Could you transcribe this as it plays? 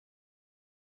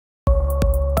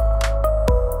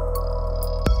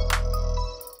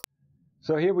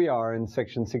So here we are in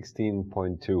section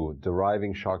 16.2,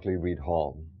 deriving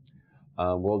Shockley-Read-Hall.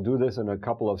 We'll do this in a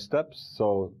couple of steps.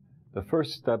 So the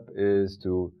first step is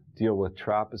to deal with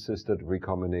trap-assisted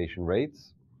recombination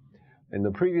rates. In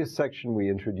the previous section, we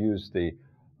introduced the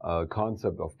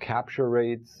concept of capture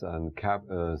rates and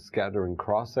scattering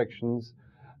cross-sections,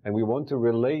 and we want to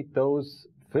relate those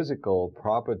physical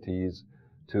properties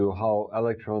to how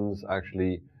electrons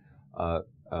actually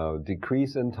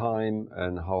decrease in time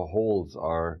and how holes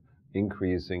are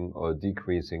increasing or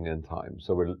decreasing in time.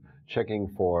 So we're checking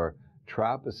for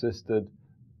trap-assisted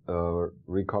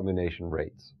recombination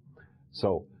rates.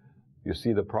 So you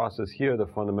see the process here. The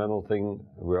fundamental thing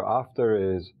we're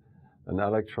after is an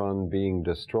electron being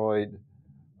destroyed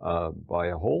by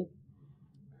a hole.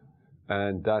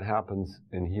 And that happens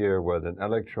in here where the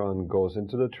electron goes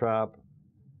into the trap,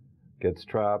 gets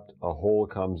trapped, a hole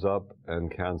comes up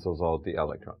and cancels out the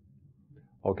electron.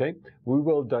 Okay, we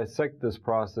will dissect this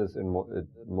process in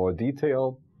more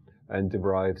detail and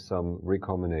derive some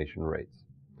recombination rates.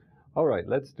 All right,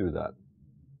 let's do that.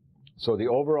 So the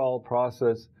overall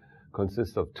process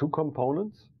consists of two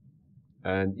components,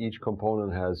 and each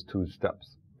component has two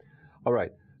steps. All right,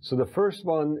 so the first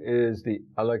one is the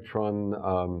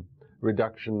electron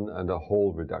reduction and a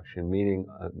hole reduction, meaning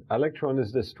an electron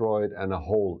is destroyed and a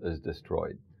hole is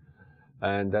destroyed.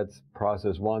 And that's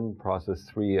process 1, process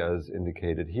 3 as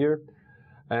indicated here.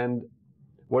 And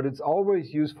what it's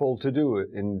always useful to do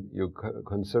in you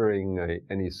considering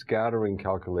any scattering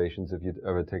calculations, if you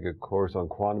ever take a course on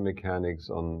quantum mechanics,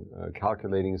 on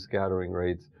calculating scattering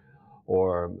rates,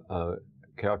 or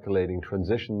calculating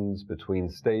transitions between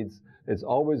states, it's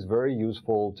always very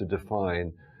useful to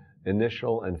define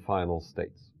initial and final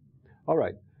states. All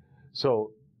right,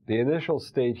 so the initial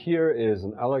state here is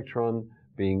an electron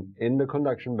being in the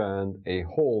conduction band, a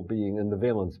hole being in the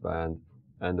valence band,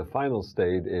 and the final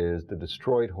state is the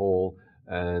destroyed hole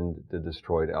and the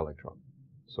destroyed electron.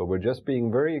 So we're just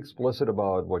being very explicit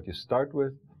about what you start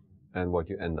with and what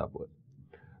you end up with.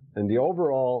 And the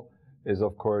overall is,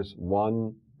 of course,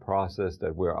 one process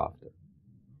that we're after.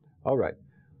 All right,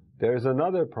 there's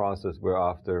another process we're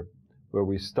after where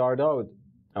we start out,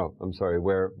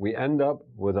 where we end up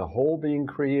with a hole being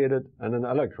created and an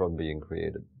electron being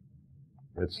created.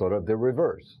 It's sort of the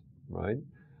reverse, right?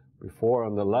 Before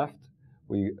on the left,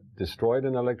 we destroyed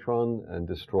an electron and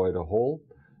destroyed a hole.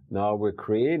 Now we're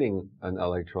creating an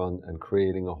electron and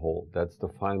creating a hole. That's the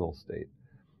final state.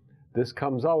 This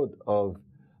comes out of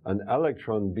an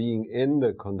electron being in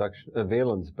the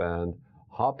valence band,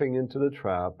 hopping into the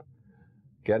trap,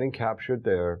 getting captured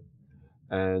there,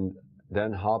 and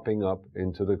then hopping up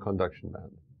into the conduction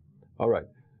band. All right,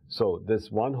 so this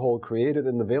one hole created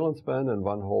in the valence band and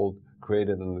one hole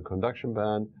created in the conduction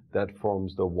band, that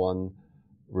forms the one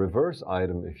reverse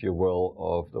item, if you will,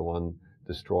 of the one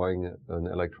destroying an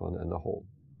electron and a hole.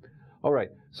 All right,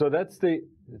 so that's the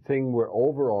thing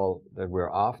that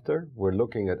we're after. We're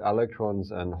looking at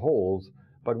electrons and holes,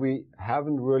 but we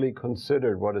haven't really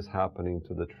considered what is happening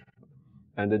to the trap.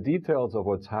 And the details of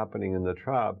what's happening in the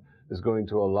trap is going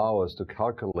to allow us to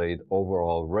calculate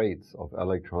overall rates of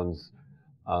electrons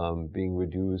being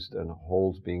reduced and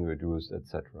holes being reduced,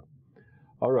 etc.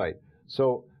 All right,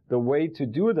 so the way to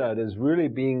do that is really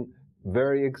being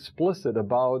very explicit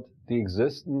about the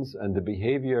existence and the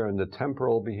behavior and the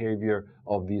temporal behavior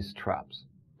of these traps.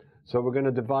 So we're going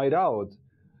to divide out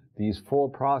these four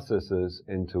processes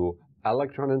into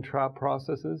electron and trap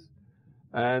processes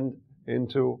and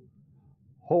into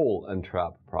hole and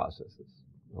trap processes.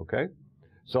 Okay?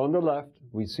 So on the left,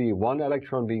 we see one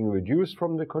electron being reduced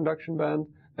from the conduction band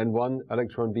and one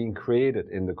electron being created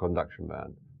in the conduction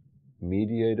band,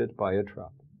 mediated by a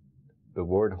trap. The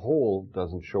word hole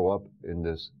doesn't show up in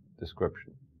this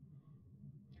description.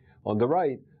 On the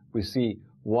right, we see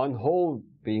one hole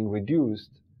being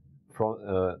reduced from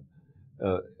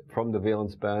the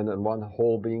valence band and one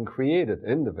hole being created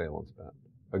in the valence band.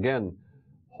 Again,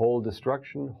 hole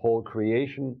destruction, hole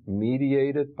creation,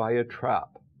 mediated by a trap.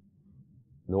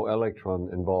 No electron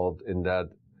involved in that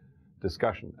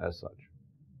discussion as such.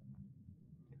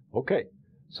 Okay,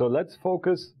 so let's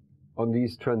focus on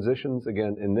these transitions,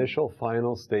 again, initial,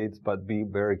 final states, but be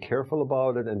very careful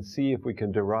about it and see if we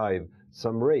can derive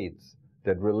some rates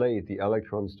that relate the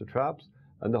electrons to traps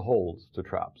and the holes to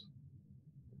traps.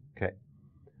 Okay,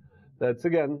 let's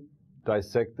again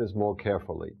dissect this more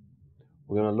carefully.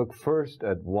 We're going to look first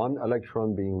at one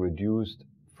electron being reduced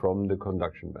from the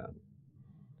conduction band.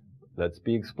 Let's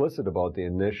be explicit about the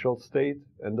initial state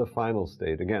and the final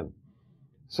state again.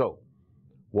 So,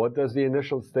 what does the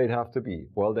initial state have to be?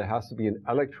 Well, there has to be an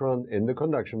electron in the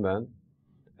conduction band,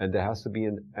 and there has to be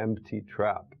an empty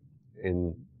trap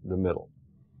in the middle.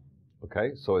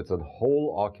 Okay, so it's a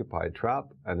hole occupied trap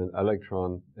and an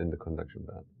electron in the conduction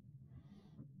band.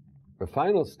 The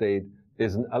final state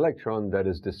is an electron that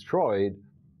is destroyed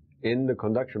in the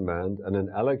conduction band and an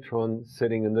electron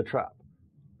sitting in the trap.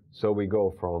 So we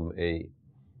go from a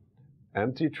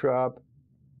empty trap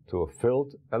to a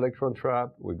filled electron trap.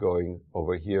 We're going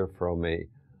over here from a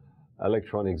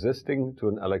electron existing to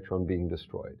an electron being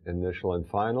destroyed. Initial and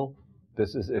final.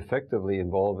 This is effectively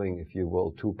involving, if you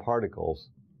will, two particles,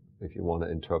 if you want to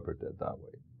interpret it that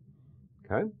way.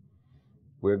 Okay?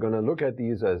 We're going to look at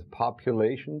these as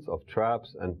populations of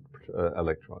traps and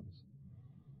electrons.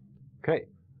 Okay,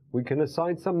 we can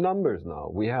assign some numbers now.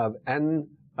 We have n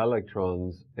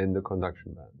electrons in the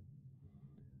conduction band.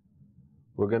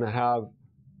 We're going to have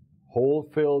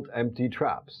hole-filled empty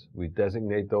traps. We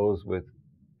designate those with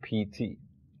PT,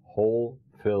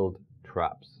 hole-filled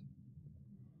traps.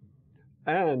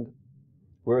 And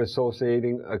we're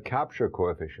associating a capture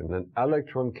coefficient, an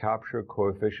electron capture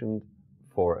coefficient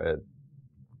for a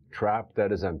trap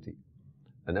that is empty.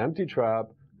 An empty trap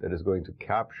that is going to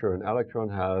capture an electron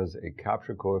has a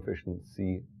capture coefficient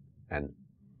Cn.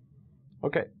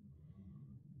 Okay.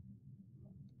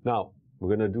 Now,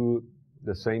 we're going to do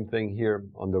the same thing here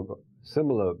on the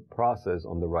similar process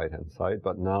on the right-hand side,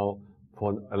 but now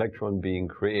for an electron being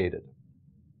created.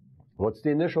 What's the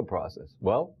initial process?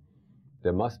 Well,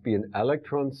 there must be an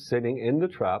electron sitting in the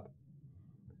trap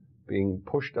being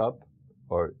pushed up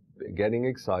or getting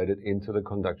excited into the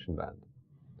conduction band.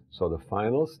 So the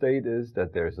final state is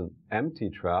that there's an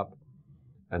empty trap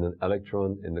and an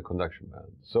electron in the conduction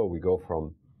band. So we go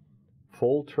from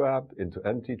full trap into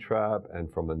empty trap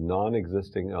and from a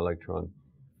non-existing electron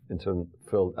into a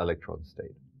filled electron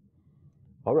state.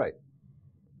 All right,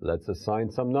 let's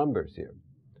assign some numbers here.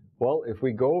 Well, if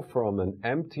we go from an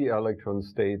empty electron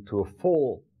state to a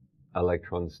full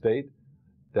electron state,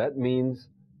 that means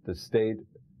the state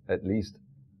at least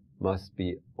must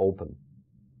be open.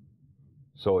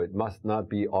 So it must not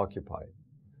be occupied.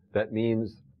 That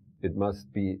means it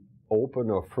must be open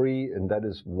or free, and that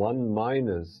is 1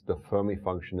 minus the Fermi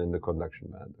function in the conduction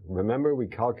band. Remember, we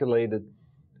calculated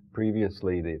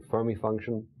previously the Fermi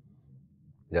function.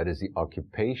 That is the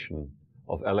occupation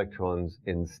of electrons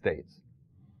in states.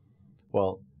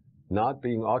 Well, not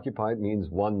being occupied means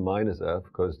 1 minus F,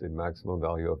 because the maximum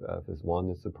value of F is 1.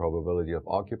 It's the probability of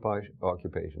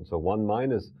occupation. So 1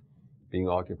 minus being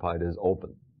occupied is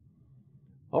open.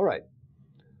 All right.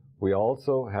 We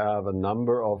also have a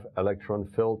number of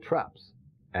electron-filled traps,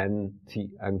 NT,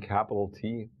 and capital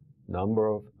T, number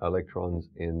of electrons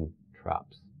in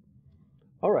traps.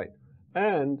 All right.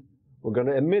 And we're going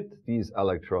to emit these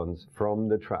electrons from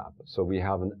the trap. So we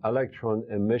have an electron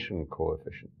emission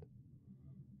coefficient.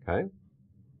 Okay?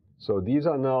 So these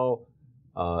are now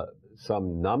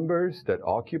some numbers that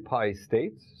occupy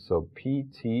states. So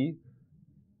PT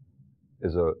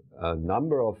is a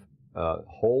number of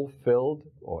hole-filled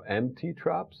or empty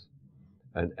traps,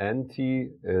 and NT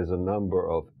is a number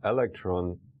of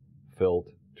electron-filled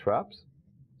traps.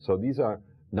 So these are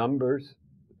numbers,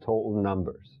 total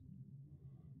numbers.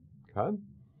 Okay?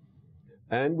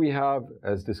 And we have,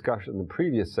 as discussed in the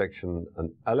previous section,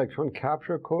 an electron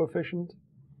capture coefficient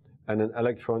and an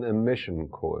electron emission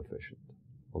coefficient.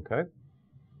 Okay?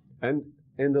 And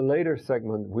in the later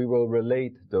segment, we will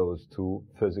relate those two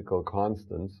physical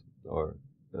constants, or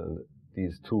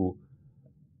these two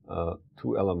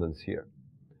elements here.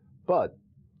 But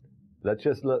let's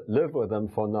just live with them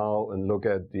for now and look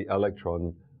at the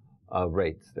electron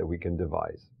rates that we can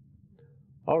devise.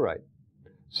 All right.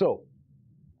 So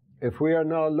if we are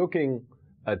now looking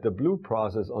at the blue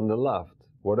process on the left,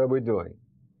 what are we doing?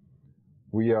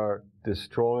 We are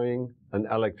destroying an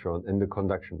electron in the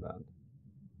conduction band.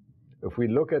 If we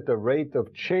look at the rate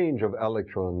of change of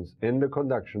electrons in the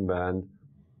conduction band,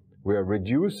 we are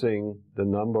reducing the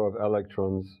number of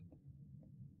electrons.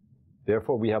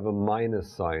 Therefore, we have a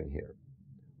minus sign here.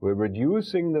 We're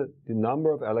reducing the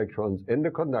number of electrons in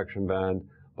the conduction band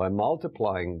by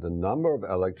multiplying the number of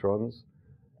electrons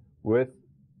with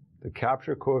the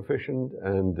capture coefficient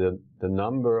and the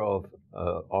number of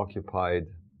occupied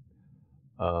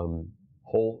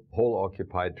whole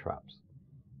occupied traps.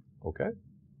 Okay?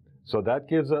 So that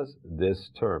gives us this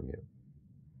term here.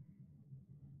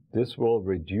 This will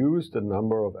reduce the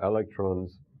number of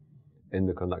electrons in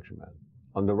the conduction band.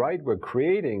 On the right, we're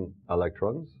creating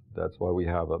electrons. That's why we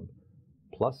have a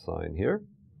plus sign here.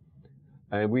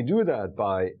 And we do that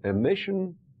by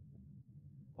emission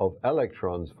of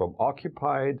electrons from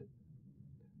occupied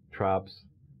traps,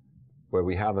 where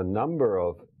we have a number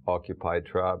of occupied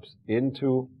traps,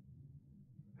 into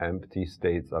empty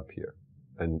states up here.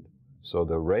 And so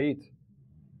the rate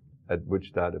at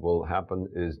which that will happen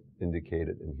is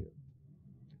indicated in here.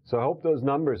 So I hope those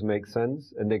numbers make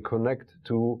sense and they connect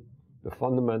to the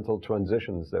fundamental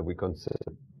transitions that we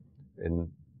consider in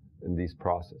these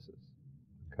processes.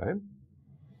 Okay?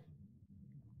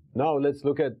 Now let's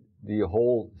look at the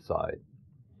whole side.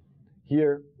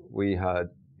 Here we had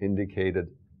indicated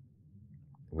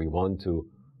we want to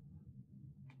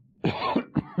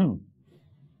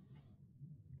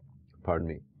pardon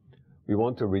me. We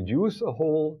want to reduce a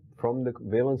hole from the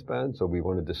valence band, so we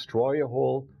want to destroy a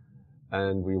hole,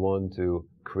 and we want to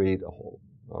create a hole.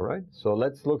 All right? So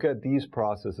let's look at these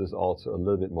processes also a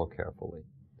little bit more carefully.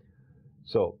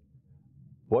 So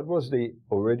what was the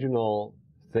original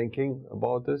thinking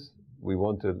about this? We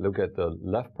want to look at the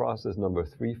left process number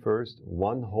 3 first,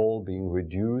 one hole being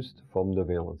reduced from the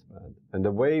valence band. And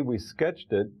the way we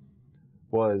sketched it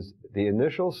was the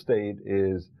initial state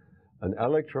is an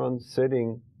electron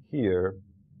sitting here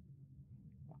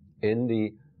in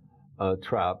the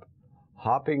trap,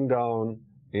 hopping down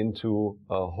into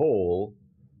a hole,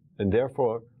 and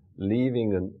therefore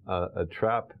leaving a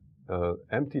trap,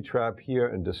 empty trap here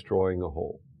and destroying a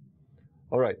hole.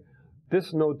 All right,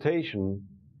 this notation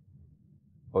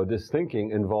or this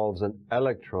thinking involves an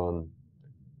electron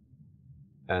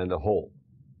and a hole.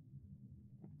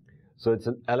 So it's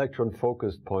an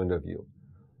electron-focused point of view.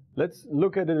 Let's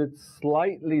look at it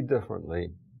slightly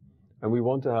differently, and we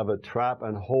want to have a trap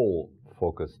and hole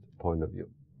focused point of view.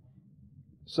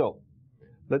 So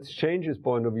let's change this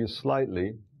point of view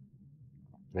slightly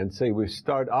and say we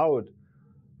start out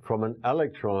from an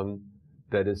electron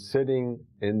that is sitting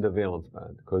in the valence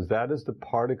band, because that is the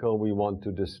particle we want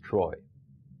to destroy.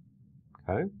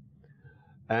 Okay?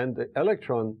 And the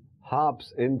electron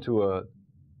hops into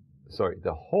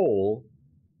the hole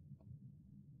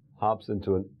hops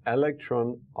into an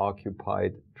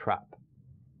electron-occupied trap.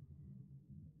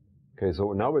 Okay,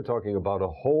 so now we're talking about a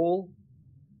hole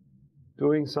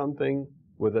doing something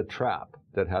with a trap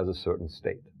that has a certain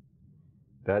state.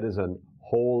 That is a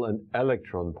hole and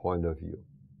electron point of view.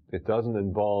 It doesn't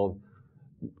involve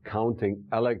counting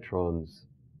electrons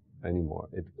anymore.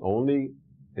 It only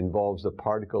involves the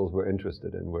particles we're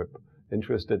interested in. We're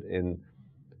interested in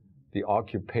the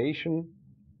occupation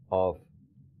of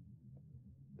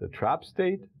the trap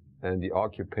state and the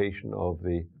occupation of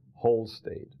the hole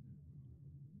state.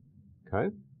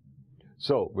 Okay?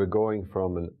 So we're going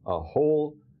from a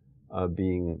hole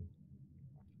being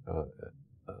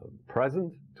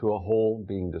present to a hole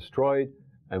being destroyed,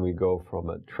 and we go from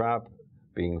a trap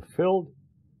being filled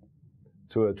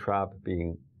to a trap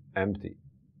being empty.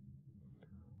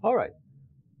 All right,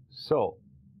 so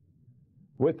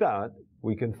with that,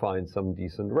 we can find some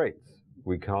decent rates.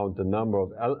 We count the number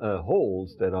of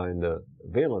holes that are in the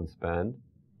valence band.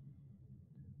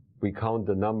 We count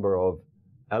the number of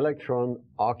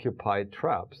electron-occupied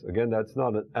traps. Again, that's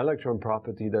not an electron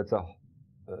property, that's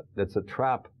a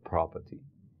trap property.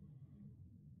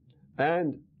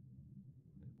 And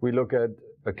we look at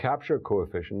a capture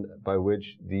coefficient by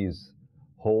which these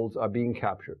holes are being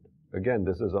captured. Again,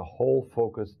 this is a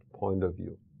hole-focused point of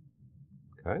view.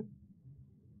 Okay?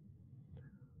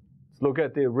 Let's look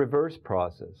at the reverse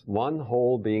process. One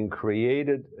hole being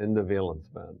created in the valence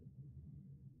band.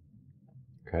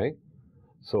 Okay?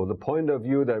 So the point of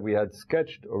view that we had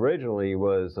sketched originally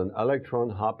was an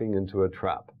electron hopping into a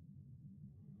trap.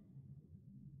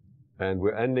 And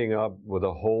we're ending up with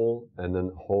a hole and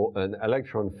an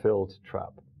electron-filled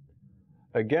trap.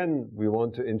 Again, we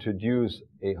want to introduce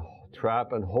a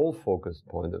trap and hole-focused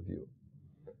point of view.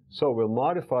 So we'll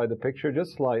modify the picture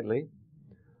just slightly.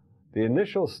 The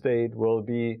initial state will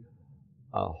be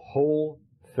a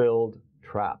hole-filled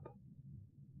trap.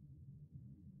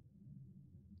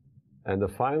 And the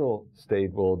final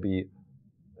state will be,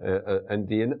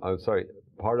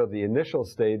 part of the initial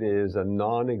state is a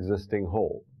non-existing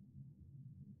hole.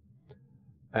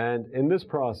 And in this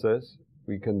process,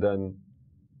 we can then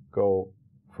go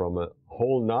from a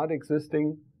hole not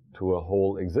existing to a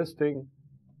hole existing,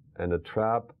 and a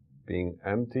trap being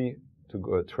empty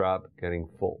to a trap getting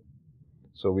full.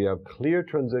 So we have clear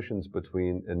transitions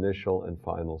between initial and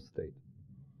final state.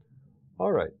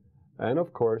 All right, and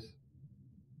of course,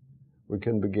 we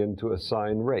can begin to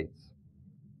assign rates.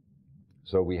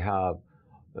 So we have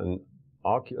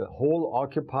hole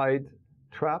occupied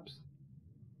traps.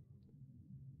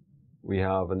 We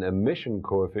have an emission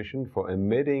coefficient for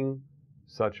emitting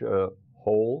such a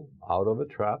hole out of a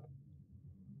trap.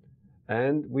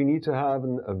 And we need to have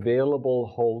an available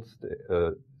hole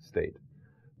state,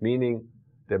 meaning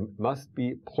there must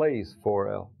be place for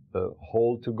a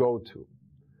hole to go to.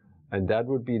 And that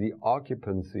would be the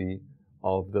occupancy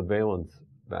of the valence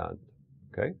band.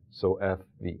 Okay, so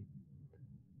FV.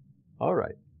 All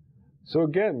right. So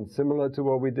again, similar to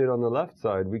what we did on the left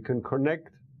side, we can connect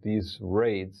these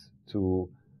rates to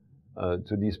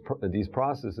these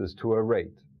processes to a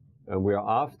rate. And we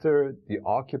are after the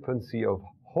occupancy of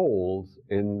holes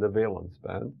in the valence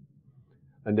band.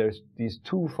 And there's these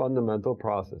two fundamental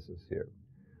processes here.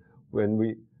 When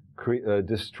we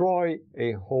destroy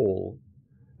a hole,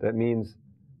 that means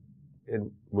it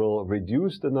will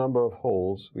reduce the number of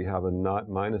holes. We have a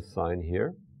minus sign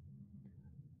here.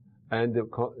 And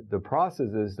the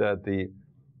process is that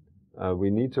we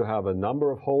need to have a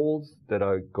number of holes that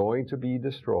are going to be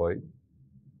destroyed,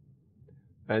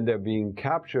 and they're being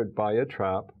captured by a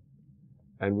trap,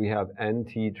 and we have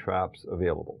NT traps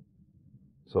available.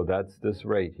 So that's this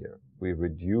rate here. We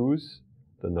reduce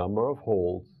the number of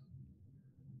holes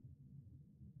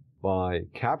by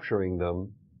capturing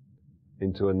them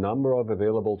into a number of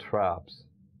available traps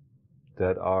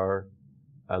that are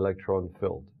electron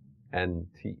filled,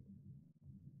 NT.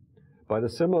 By the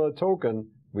similar token,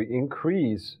 we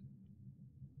increase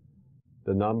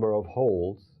the number of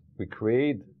holes. We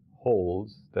create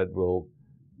holes that will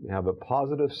have a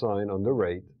positive sign on the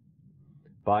rate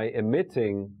by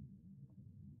emitting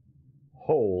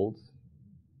holes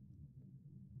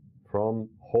from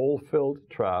hole-filled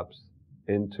traps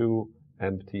into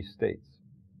empty states.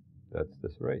 That's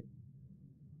this rate.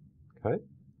 Okay?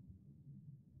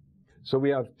 So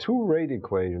we have two rate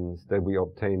equations that we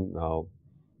obtained now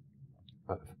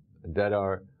that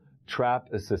are trap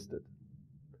assisted.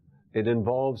 It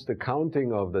involves the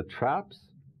counting of the traps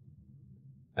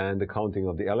and the counting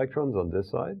of the electrons on this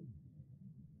side.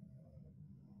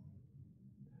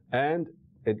 And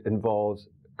it involves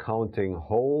counting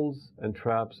holes and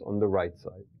traps on the right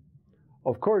side.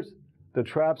 Of course, the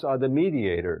traps are the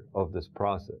mediator of this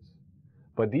process.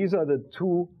 But these are the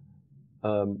two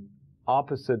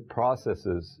opposite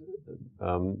processes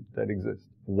that exist.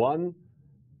 One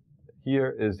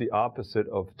here is the opposite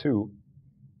of 2,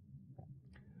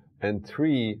 and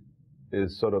 3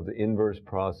 is sort of the inverse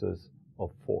process of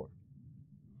 4.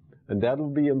 And that will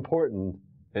be important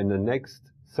in the next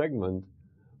segment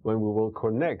when we will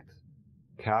connect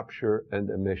capture and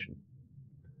emission.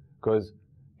 Because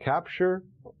capture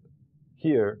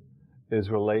here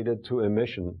is related to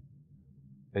emission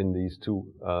in these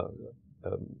two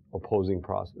opposing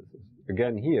processes.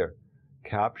 Again here,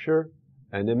 capture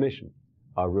and emission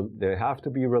they have to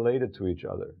be related to each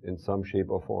other in some shape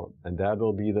or form, and that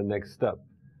will be the next step.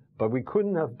 But we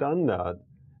couldn't have done that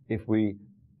if we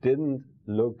didn't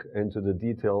look into the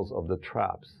details of the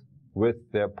traps with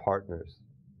their partners.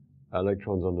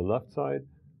 Electrons on the left side,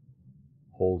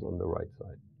 holes on the right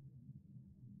side.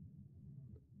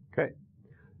 Okay,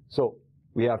 so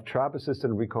we have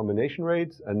trap-assisted recombination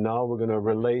rates, and now we're going to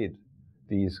relate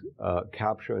these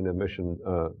capture and emission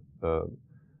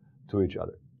to each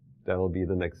other. That will be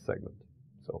the next segment.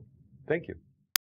 So, thank you.